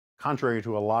Contrary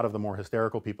to a lot of the more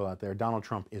hysterical people out there, Donald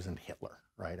Trump isn't Hitler,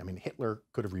 right? I mean, Hitler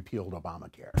could have repealed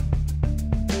Obamacare.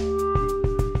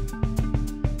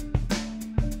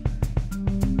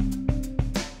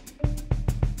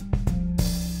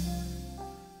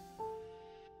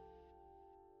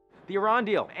 The Iran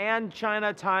deal and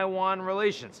China-Taiwan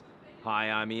relations. Hi,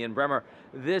 I'm Ian Bremmer.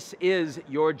 This is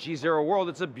your GZERO world.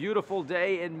 It's a beautiful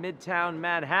day in Midtown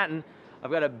Manhattan. I've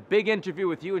got a big interview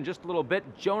with you in just a little bit.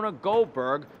 Jonah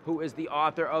Goldberg, who is the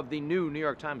author of the new New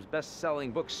York Times best-selling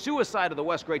book, Suicide of the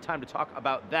West. Great time to talk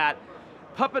about that.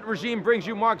 Puppet Regime brings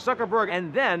you Mark Zuckerberg,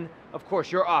 and then, of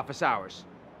course, your office hours.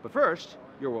 But first,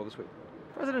 your world this week.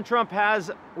 President Trump has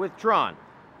withdrawn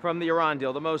from the Iran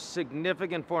deal, the most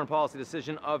significant foreign policy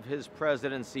decision of his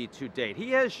presidency to date. He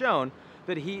has shown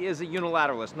that he is a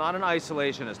unilateralist, not an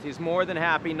isolationist. He's more than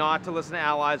happy not to listen to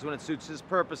allies when it suits his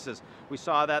purposes. We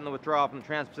saw that in the withdrawal from the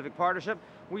Trans-Pacific Partnership.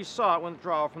 We saw it in the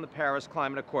withdrawal from the Paris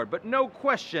Climate Accord. But no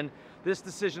question, this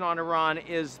decision on Iran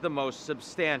is the most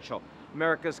substantial.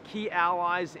 America's key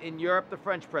allies in Europe, the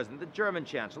French president, the German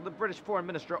chancellor, the British foreign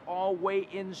minister, all weigh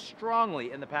in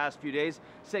strongly in the past few days,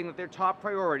 saying that their top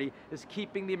priority is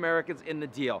keeping the Americans in the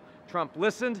deal. Trump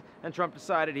listened, and Trump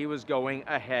decided he was going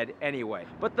ahead anyway.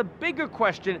 But the bigger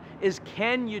question is,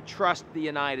 can you trust the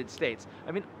United States?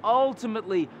 I mean,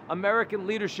 ultimately, American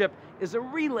leadership is a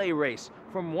relay race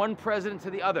from one president to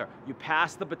the other. You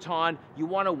pass the baton, you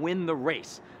want to win the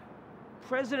race.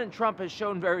 President Trump has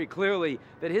shown very clearly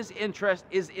that his interest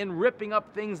is in ripping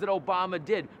up things that Obama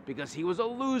did because he was a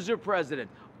loser president.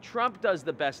 Trump does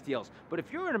the best deals. But if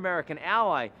you're an American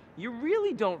ally, you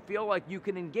really don't feel like you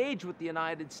can engage with the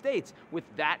United States with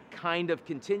that kind of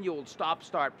continual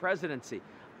stop-start presidency.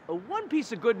 One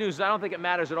piece of good news, I don't think it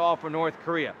matters at all for North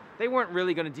Korea. They weren't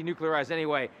really going to denuclearize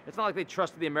anyway. It's not like they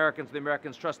trusted the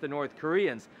Americans trust the North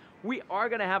Koreans. We are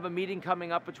going to have a meeting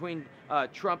coming up between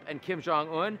Trump and Kim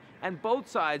Jong-un, and both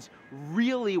sides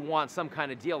really want some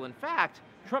kind of deal. In fact,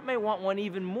 Trump may want one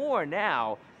even more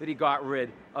now that he got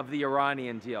rid of the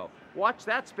Iranian deal. Watch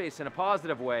that space in a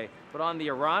positive way, but on the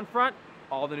Iran front,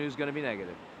 all the news is going to be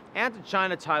negative. And to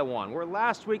China-Taiwan, where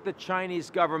last week the Chinese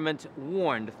government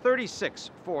warned 36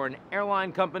 foreign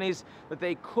airline companies that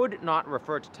they could not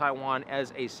refer to Taiwan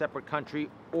as a separate country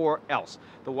or else.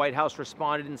 The White House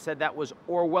responded and said that was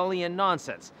Orwellian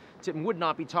nonsense. It would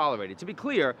not be tolerated. To be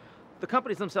clear, the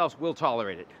companies themselves will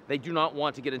tolerate it. They do not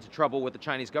want to get into trouble with the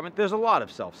Chinese government. There's a lot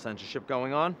of self-censorship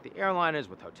going on. The airliners,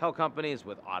 with hotel companies,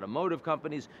 with automotive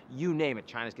companies, you name it.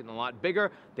 China's getting a lot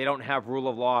bigger. They don't have rule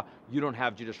of law. You don't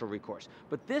have judicial recourse.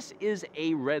 But this is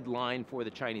a red line for the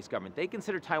Chinese government. They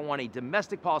consider Taiwan a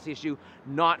domestic policy issue,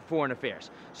 not foreign affairs.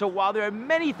 So while there are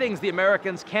many things the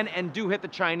Americans can and do hit the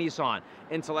Chinese on,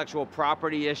 intellectual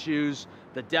property issues,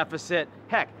 the deficit,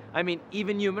 heck, I mean,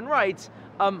 even human rights,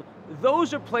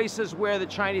 those are places where the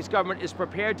Chinese government is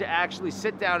prepared to actually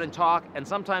sit down and talk and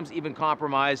sometimes even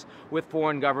compromise with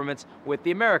foreign governments, with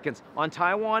the Americans. On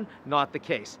Taiwan, not the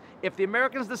case. If the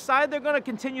Americans decide they're going to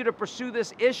continue to pursue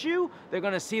this issue, they're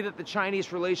going to see that the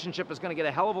Chinese relationship is going to get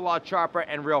a hell of a lot sharper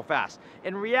and real fast.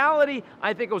 In reality,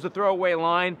 I think it was a throwaway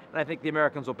line, and I think the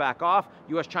Americans will back off.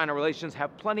 U.S.-China relations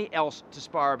have plenty else to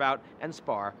spar about, and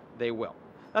spar they will.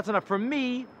 That's enough from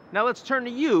me. Now let's turn to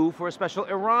you for a special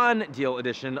Iran deal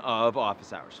edition of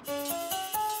Office Hours.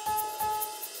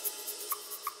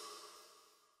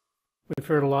 We've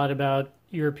heard a lot about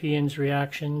Europeans'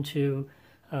 reaction to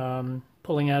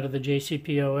pulling out of the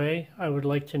JCPOA. I would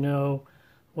like to know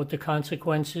what the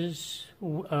consequences,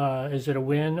 is it a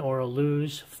win or a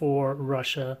lose for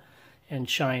Russia and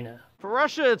China? For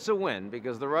Russia, it's a win,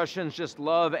 because the Russians just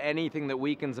love anything that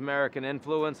weakens American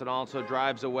influence and also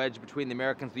drives a wedge between the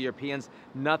Americans and the Europeans.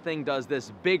 Nothing does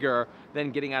this bigger than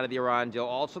getting out of the Iran deal.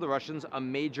 Also, the Russians, a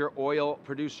major oil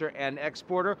producer and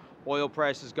exporter. Oil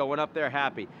prices going up, they're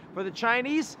happy. For the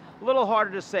Chinese, a little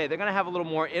harder to say. They're going to have a little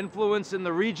more influence in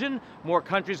the region. More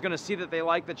countries going to see that they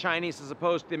like the Chinese as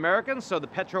opposed to the Americans, so the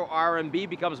petro RMB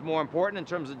becomes more important in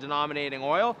terms of denominating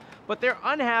oil. But they're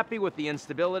unhappy with the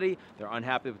instability, they're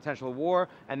unhappy with potential war,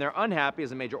 and they're unhappy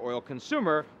as a major oil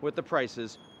consumer with the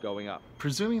prices going up.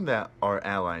 Presuming that our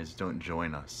allies don't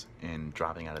join us in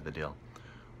dropping out of the deal,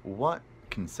 what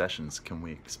concessions can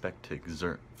we expect to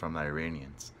exert from the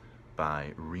Iranians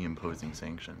by reimposing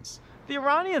sanctions? The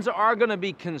Iranians are going to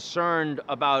be concerned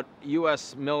about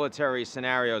U.S. military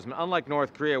scenarios. I mean, unlike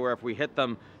North Korea, where if we hit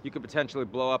them, you could potentially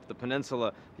blow up the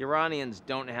peninsula, the Iranians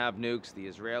don't have nukes. The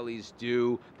Israelis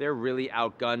do. They're really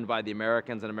outgunned by the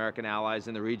Americans and American allies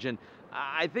in the region.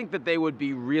 I think that they would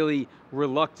be really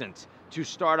reluctant to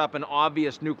start up an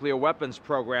obvious nuclear weapons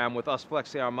program with us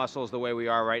flexing our muscles the way we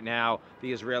are right now,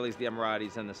 the Israelis, the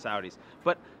Emiratis, and the Saudis.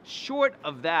 But short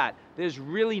of that, there's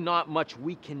really not much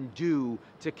we can do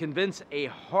to convince a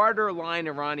harder line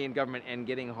Iranian government, and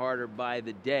getting harder by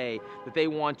the day, that they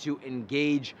want to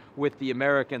engage with the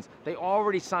Americans. They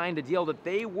already signed a deal that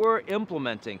they were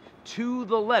implementing to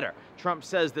the letter. Trump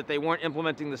says that they weren't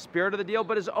implementing the spirit of the deal,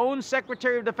 but his own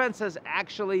Secretary of Defense says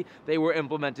actually they were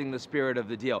implementing the spirit of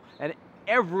the deal. And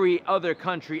every other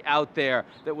country out there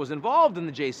that was involved in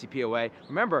the JCPOA,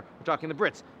 remember, we're talking the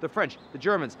Brits, the French, the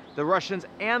Germans, the Russians,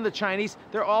 and the Chinese,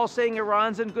 they're all saying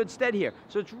Iran's in good stead here.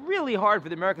 So it's really hard for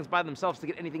the Americans by themselves to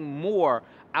get anything more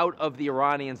out of the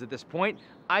Iranians at this point.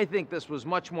 I think this was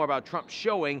much more about Trump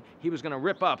showing he was going to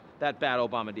rip up that bad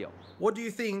Obama deal. What do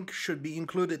you think should be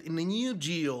included in the new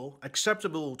deal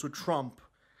acceptable to Trump,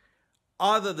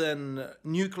 other than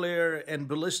nuclear and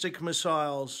ballistic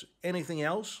missiles? Anything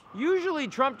else? Usually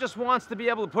Trump just wants to be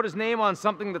able to put his name on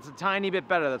something that's a tiny bit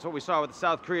better. That's what we saw with the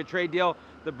South Korea trade deal,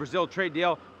 the Brazil trade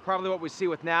deal, probably what we see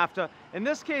with NAFTA. In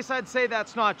this case, I'd say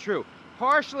that's not true.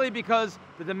 Partially because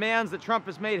the demands that Trump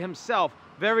has made himself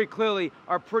very clearly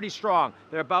are pretty strong.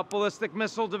 They're about ballistic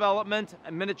missile development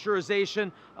and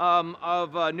miniaturization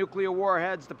of nuclear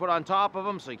warheads to put on top of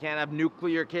them, so you can't have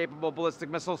nuclear-capable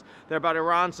ballistic missiles. They're about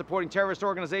Iran supporting terrorist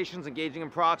organizations, engaging in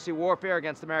proxy warfare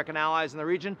against American allies in the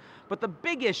region. But the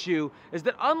big issue is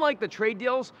that unlike the trade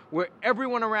deals, where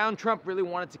everyone around Trump really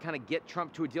wanted to kind of get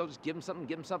Trump to a deal, just give him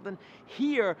something,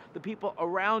 here, the people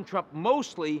around Trump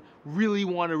mostly really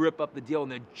want to rip up the deal,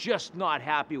 and they're just not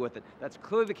happy with it. That's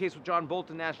clearly the case with John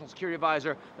Bolton, National Security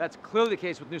Advisor. That's clearly the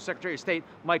case with new Secretary of State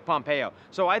Mike Pompeo.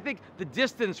 So I think the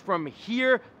distance from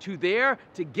here to there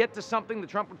to get to something that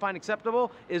Trump would find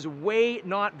acceptable is way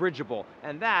not bridgeable.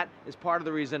 And that is part of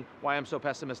the reason why I'm so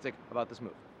pessimistic about this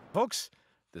move. Folks,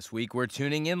 this week we're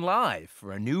tuning in live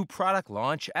for a new product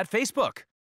launch at Facebook.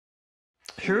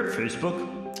 Here at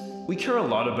Facebook, we care a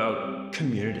lot about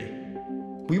community.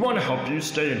 We want to help you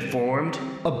stay informed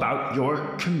about your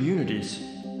communities,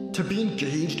 to be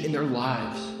engaged in their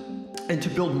lives, and to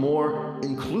build more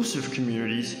inclusive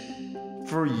communities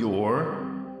for your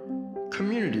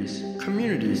communities.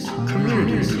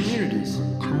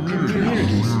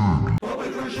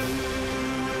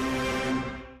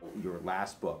 Your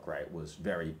last book, right, was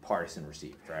very partisan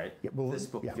received, right? Yeah, well, this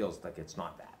book yeah. feels like it's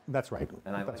not that. That's right.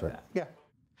 And I That's like right. that. Yeah.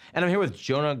 And I'm here with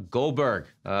Jonah Goldberg,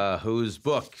 whose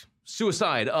book,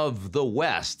 Suicide of the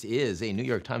West, is a New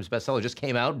York Times bestseller. Just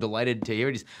came out. Delighted to hear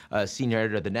it. He's senior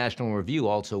editor at the National Review,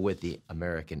 also with the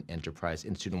American Enterprise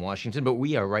Institute in Washington. But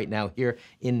we are right now here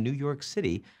in New York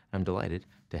City. I'm delighted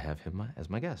to have him as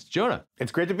my guest. Jonah.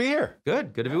 It's great to be here.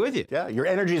 Good to be with you. Yeah, your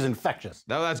energy is infectious.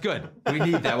 No, that's good. We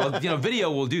need that. Well,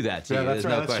 video will do that to you. That's There's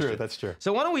right. no That's question. true. That's true.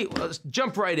 So why don't we let's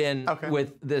jump right in Okay.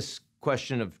 with this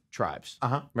question of tribes,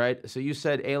 right? So you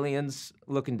said aliens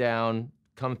looking down,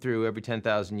 come through every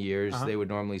 10,000 years. They would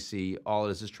normally see all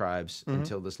of us as tribes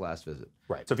until this last visit.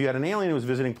 Right. So if you had an alien who was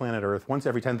visiting planet Earth once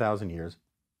every 10,000 years,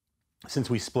 since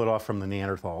we split off from the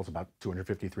Neanderthals about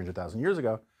 250, 300,000 years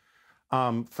ago,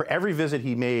 for every visit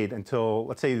he made until,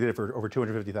 let's say he did it for over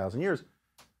 250,000 years,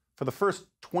 for the first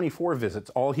 24 visits,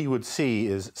 all he would see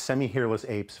is semi-hairless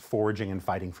apes foraging and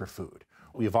fighting for food.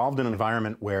 We evolved in an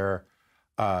environment where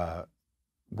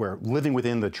living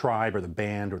within the tribe or the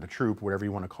band or the troop, whatever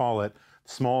you want to call it,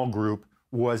 small group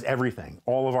was everything.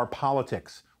 All of our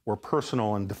politics were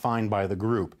personal and defined by the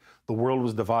group. The world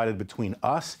was divided between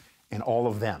us and all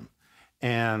of them.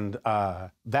 And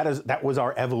that was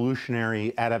our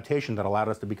evolutionary adaptation that allowed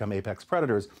us to become apex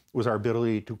predators, was our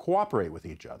ability to cooperate with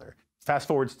each other. Fast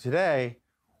forward to today,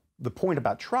 the point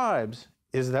about tribes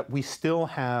is that we still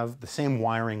have the same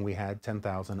wiring we had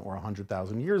 10,000 or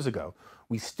 100,000 years ago.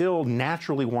 We still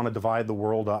naturally want to divide the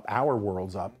world up, our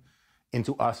worlds up,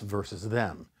 into us versus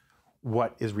them.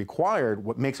 What is required,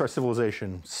 what makes our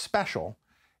civilization special,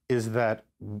 is that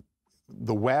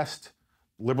the West,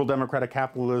 liberal democratic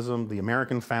capitalism, the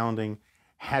American founding,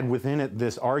 had within it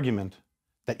this argument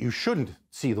that you shouldn't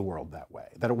see the world that way,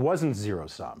 that it wasn't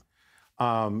zero-sum.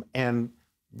 And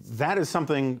that is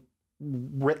something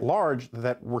writ large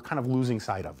that we're kind of losing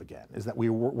sight of again, is that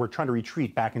we're trying to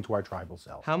retreat back into our tribal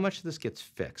self. How much of this gets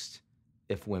fixed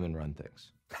if women run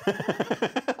things?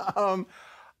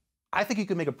 I think you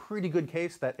could make a pretty good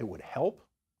case that it would help.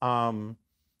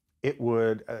 It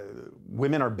would,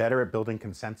 women are better at building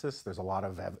consensus. There's a lot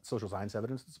of social science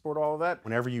evidence to support all of that.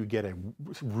 Whenever you get a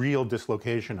real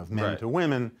dislocation of men to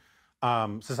women,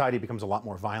 society becomes a lot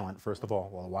more violent, first of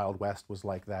all. Well, the Wild West was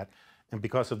like that. And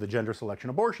because of the gender selection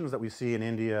abortions that we see in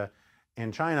India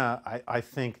and China, I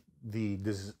think the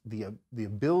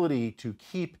ability to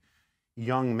keep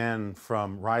young men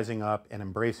from rising up and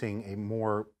embracing a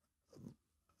more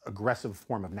aggressive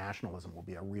form of nationalism will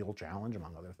be a real challenge,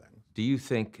 among other things. Do you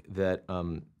think that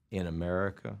in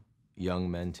America,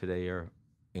 young men today are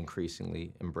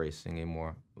increasingly embracing a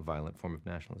more violent form of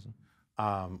nationalism?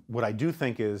 What I do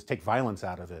think is, take violence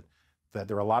out of it, that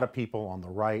there are a lot of people on the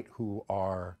right who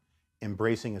are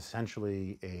embracing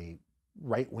essentially a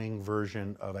right-wing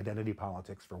version of identity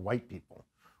politics for white people,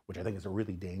 which I think is a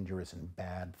really dangerous and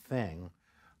bad thing.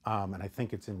 And I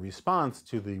think it's in response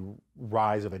to the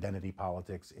rise of identity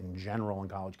politics in general on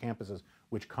college campuses,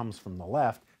 which comes from the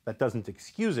left. That doesn't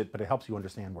excuse it, but it helps you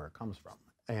understand where it comes from.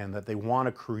 And that they want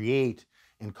to create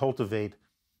and cultivate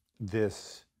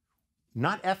this,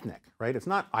 not ethnic, right? It's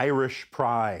not Irish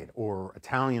pride or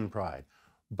Italian pride,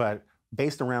 but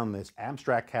based around this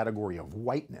abstract category of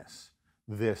whiteness,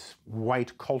 this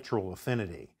white cultural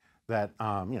affinity that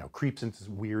creeps into this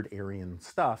weird Aryan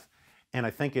stuff. And I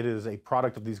think it is a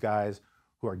product of these guys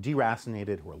who are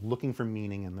deracinated, who are looking for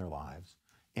meaning in their lives,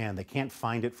 and they can't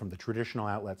find it from the traditional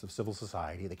outlets of civil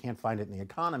society. They can't find it in the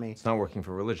economy. It's not working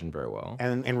for religion very well.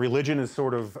 And religion is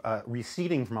sort of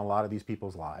receding from a lot of these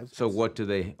people's lives. So what do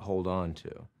they hold on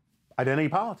to? Identity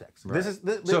politics. Right.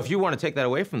 So if you want to take that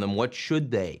away from them, what should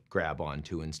they grab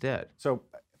onto instead? So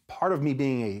part of me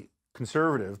being a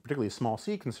conservative, particularly a small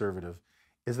c conservative,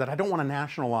 is that I don't want to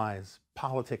nationalize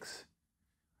politics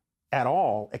at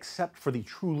all, except for the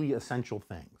truly essential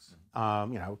things.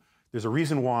 There's a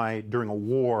reason why during a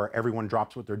war, everyone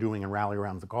drops what they're doing and rally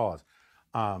around the cause.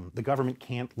 The government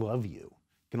can't love you.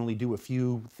 It can only do a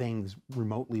few things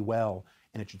remotely well,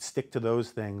 and it should stick to those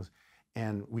things.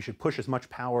 And we should push as much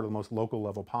power to the most local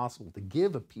level possible to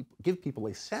give people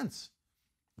a sense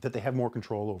that they have more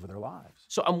control over their lives.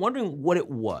 So I'm wondering what it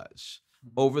was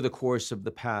over the course of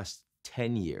the past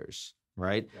 10 years,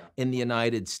 right, in the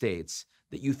United States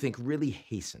that you think really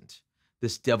hastened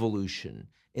this devolution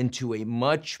into a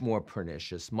much more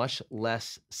pernicious, much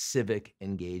less civic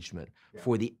engagement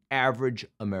for the average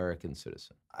American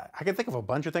citizen? I can think of a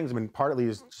bunch of things. I mean, partly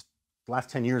is just the last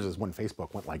 10 years is when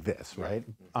Facebook went like this, right?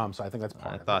 So I think that's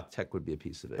part of it. I thought tech would be a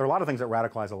piece of it. There are a lot of things that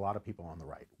radicalized a lot of people on the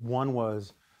right. One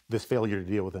was this failure to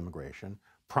deal with immigration,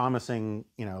 promising,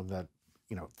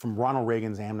 from Ronald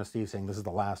Reagan's amnesty, saying this is the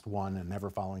last one and never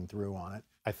following through on it.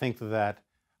 I think that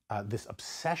this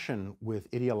obsession with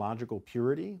ideological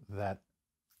purity that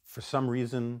for some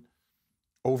reason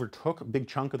overtook a big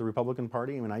chunk of the Republican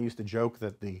Party. I mean, I used to joke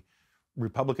that the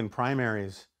Republican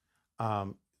primaries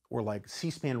were like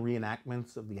C-SPAN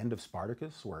reenactments of the end of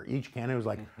Spartacus, where each candidate was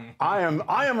like, I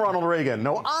am Ronald Reagan.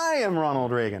 No, I am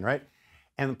Ronald Reagan, right?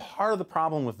 And part of the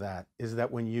problem with that is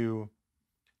that when you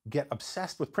get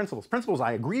obsessed with principles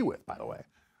I agree with, by the way,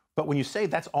 but when you say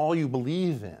that's all you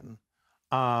believe in,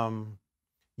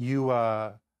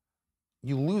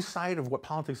 you lose sight of what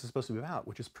politics is supposed to be about,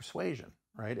 which is persuasion,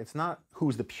 right? It's not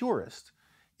who's the purest,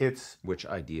 it's which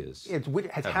ideas. It's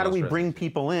how do we bring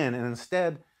people in, and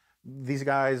instead, these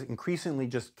guys increasingly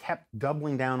just kept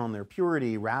doubling down on their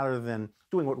purity rather than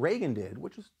doing what Reagan did,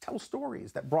 which is tell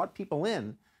stories that brought people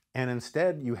in. And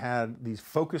instead, you had these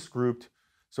focus grouped,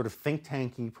 sort of think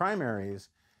tanky primaries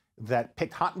that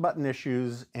picked hot button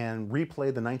issues and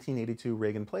replayed the 1982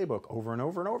 Reagan playbook over and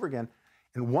over and over again.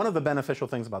 And one of the beneficial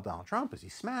things about Donald Trump is he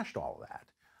smashed all of that.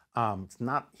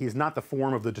 He's not the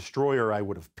form of the destroyer I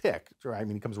would have picked. Right? I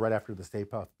mean, he comes right after the Stay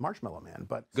Puft Marshmallow Man.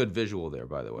 But good visual there,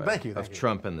 by the way. Thank you. Of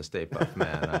Trump and the Stay Puft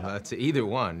Man. It's either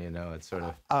one, It's sort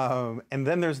of. And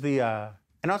then there's the,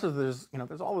 and also there's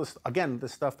all this, again,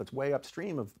 this stuff that's way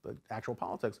upstream of the actual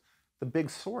politics. The big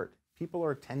sort. People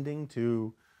are tending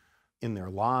to, in their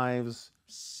lives,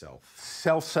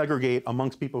 self-segregate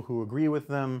amongst people who agree with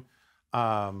them.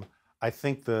 I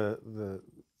think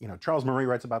Charles Murray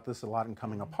writes about this a lot in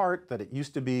Coming Apart, that it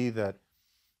used to be that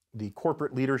the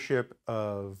corporate leadership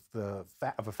of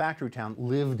a factory town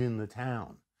lived in the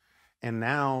town, and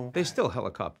now they still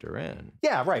helicopter in.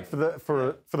 Yeah, right, for the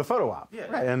photo op,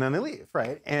 right, and then they leave,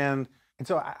 right, and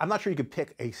so I'm not sure you could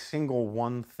pick a single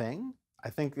one thing. I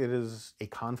think it is a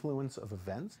confluence of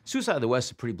events. Suicide of the West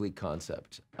is a pretty bleak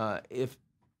concept. If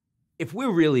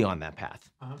we're really on that path.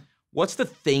 What's the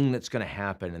thing that's going to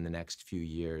happen in the next few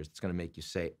years that's going to make you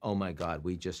say, "Oh my God,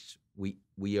 we're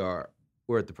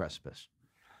at the precipice"?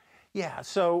 Yeah.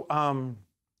 So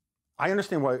I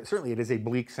understand why. Certainly, it is a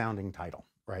bleak-sounding title,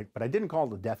 right? But I didn't call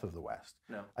it the death of the West.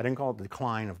 No. I didn't call it the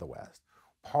decline of the West.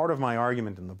 Part of my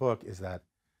argument in the book is that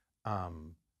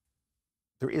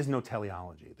there is no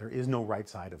teleology. There is no right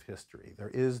side of history.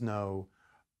 There's no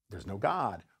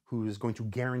God who is going to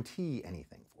guarantee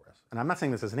anything for us. And I'm not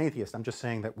saying this as an atheist. I'm just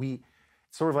saying that it's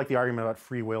sort of like the argument about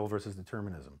free will versus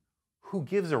determinism. Who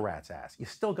gives a rat's ass? You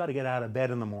still got to get out of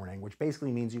bed in the morning, which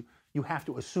basically means you have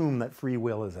to assume that free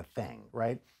will is a thing,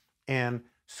 right? And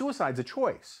suicide's a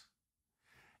choice.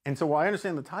 And so while I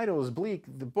understand the title is bleak,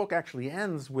 the book actually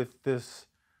ends with this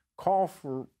call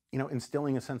for,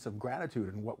 instilling a sense of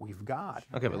gratitude in what we've got.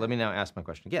 Okay, but let me now ask my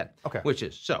question again. Okay. Which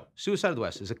is, so, Suicide of the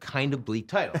West is a kind of bleak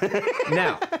title.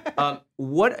 Now,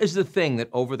 what is the thing that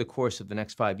over the course of the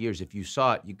next 5 years, if you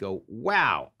saw it, you go,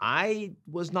 wow, I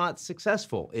was not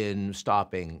successful in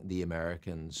stopping the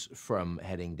Americans from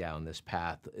heading down this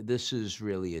path. This is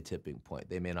really a tipping point.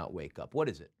 They may not wake up. What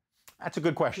is it? That's a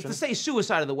good question. To say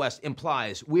Suicide of the West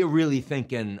implies we're really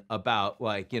thinking about,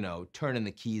 like, turning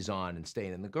the keys on and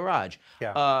staying in the garage.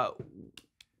 Yeah.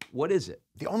 What is it?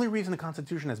 The only reason the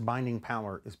Constitution has binding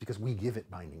power is because we give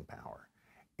it binding power.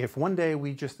 If one day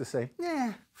we just say,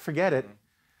 forget it,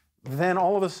 then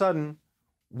all of a sudden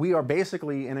we are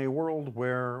basically in a world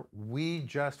where we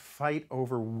just fight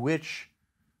over which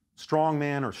strong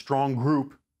man or strong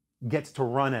group gets to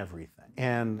run everything.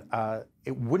 And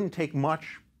it wouldn't take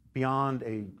much beyond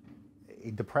a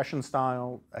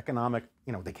Depression-style economic,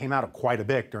 they came out of quite a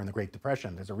bit during the Great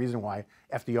Depression. There's a reason why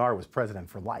FDR was president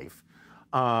for life.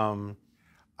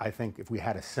 I think if we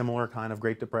had a similar kind of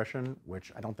Great Depression,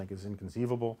 which I don't think is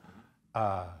inconceivable,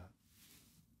 I'm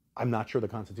not sure the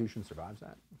Constitution survives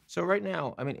that. So right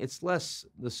now, I mean, it's less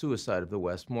the suicide of the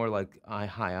West, more like,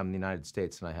 hi, I'm the United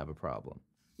States and I have a problem.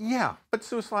 Yeah, but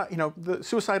suicide, the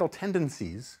suicidal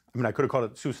tendencies, I could have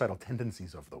called it suicidal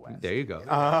tendencies of the West. There you go.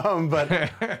 But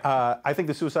I think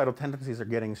the suicidal tendencies are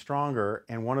getting stronger,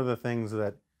 and one of the things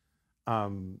that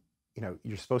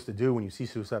you're supposed to do when you see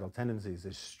suicidal tendencies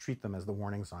is treat them as the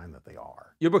warning sign that they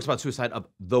are. Your book's about suicide of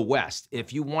the West.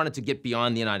 If you wanted to get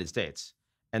beyond the United States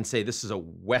and say this is a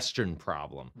Western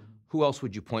problem, who else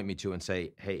would you point me to and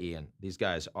say, hey, Ian, these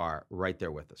guys are right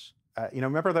there with us?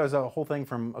 Remember there was a whole thing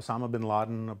from Osama bin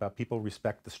Laden about people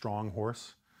respect the strong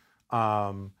horse?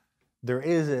 There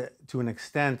is, to an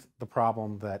extent, the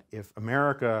problem that if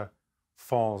America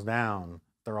falls down,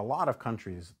 there are a lot of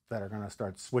countries that are going to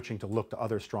start switching to look to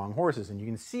other strong horses. And you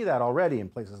can see that already in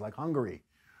places like Hungary,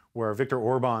 where Viktor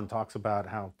Orban talks about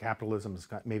how capitalism has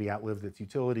maybe outlived its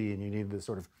utility and you need this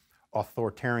sort of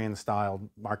authoritarian-style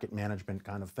market management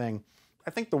kind of thing. I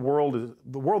think the world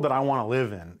that I want to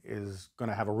live in is going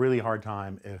to have a really hard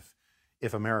time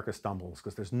if America stumbles,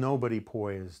 because there's nobody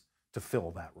poised to fill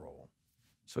that role.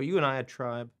 So are you and I a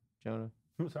tribe, Jonah?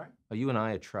 I'm sorry? Are you and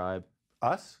I a tribe?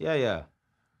 Us? Yeah.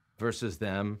 Versus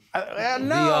them. No,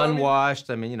 the unwashed,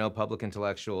 public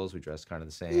intellectuals, we dress kind of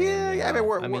the same. Yeah,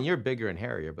 you're bigger and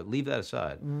hairier, but leave that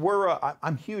aside.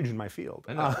 I'm huge in my field.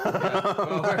 I know.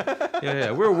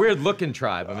 We're a weird-looking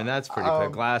tribe. That's pretty clear.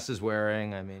 Glasses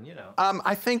wearing,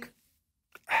 I think,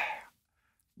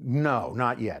 no,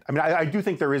 not yet. I do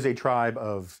think there is a tribe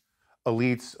of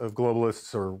elites, of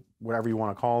globalists, or whatever you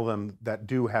want to call them, that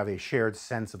do have a shared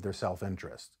sense of their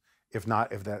self-interest, if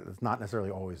that is not necessarily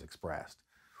always expressed.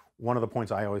 One of the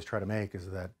points I always try to make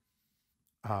is that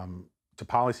to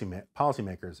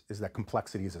policymakers is that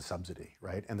complexity is a subsidy,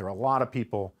 right? And there are a lot of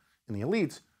people in the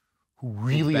elites who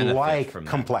really like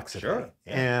complexity. Sure.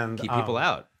 Yeah. And keep people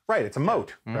out. Right, it's a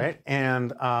moat, right?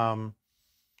 And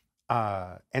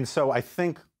so I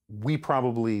think we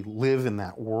probably live in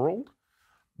that world,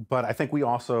 but I think we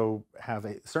also have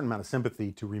a certain amount of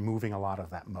sympathy to removing a lot of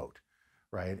that moat,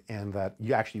 right? And that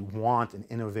you actually want an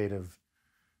innovative,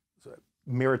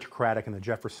 meritocratic in the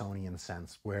Jeffersonian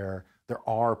sense, where there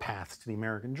are paths to the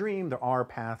American dream, there are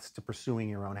paths to pursuing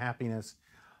your own happiness.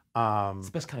 It's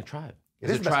the best kind of tribe.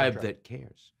 It's a tribe that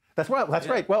cares. That's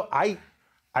right. Well, I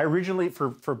originally,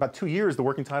 for about 2 years, the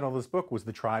working title of this book was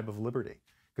The Tribe of Liberty,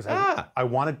 because I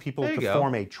wanted people to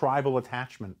form a tribal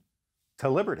attachment to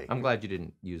liberty. I'm glad you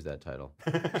didn't use that title.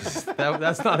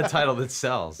 That's not a title that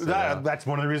sells. That's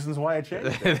one of the reasons why I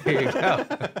changed it. There you go.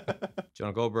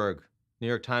 Jonah Goldberg, New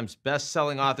York Times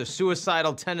best-selling author,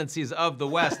 Suicidal Tendencies of the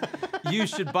West. You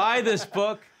should buy this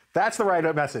book. That's the right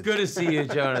message. Good to see you,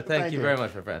 Jonah. Thank you very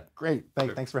much, my friend. Great.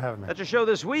 Thanks for having me. That's your show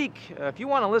this week. If you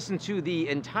want to listen to the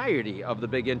entirety of the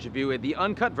big interview, the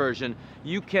uncut version,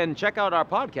 you can check out our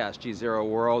podcast, GZERO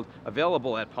World,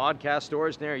 available at podcast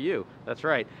stores near you. That's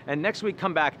right. And next week,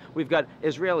 come back. We've got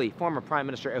Israeli former Prime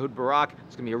Minister Ehud Barak.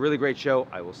 It's going to be a really great show.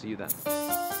 I will see you then.